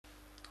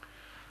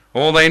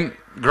All then,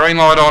 green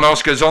light on,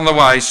 Oscar's on the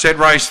way. Set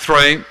race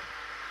 3.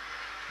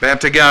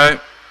 About to go.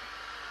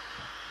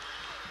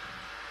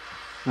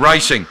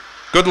 Racing.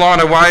 Good line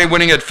away,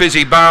 winning at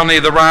Fizzy Bale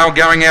near the rail,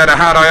 going out of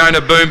Heart Iona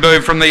Boom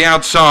Boom from the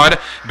outside.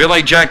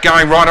 Billy Jack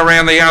going right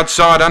around the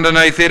outside.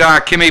 Underneath it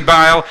are Kimmy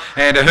Bale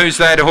and Who's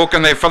That Hook,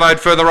 and they're followed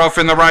further off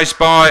in the race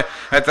by,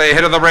 at the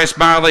head of the rest,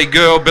 Marley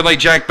Girl. Billy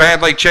Jack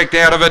badly checked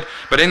out of it,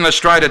 but in the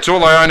straight it's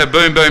all Iona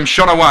Boom Boom.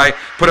 Shot away,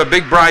 put a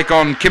big break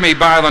on Kimmy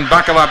Bale and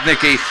Buckle Up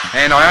Nicky,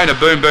 and Iona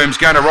Boom Boom's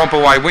going to romp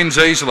away, wins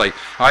easily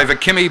over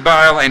Kimmy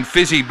Bale and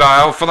Fizzy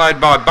Bale,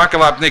 followed by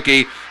Buckle Up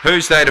Nicky,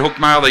 Who's That Hook,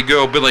 Marley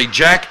Girl, Billy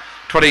Jack.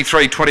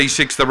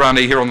 23-26 the run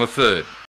here on the 3rd.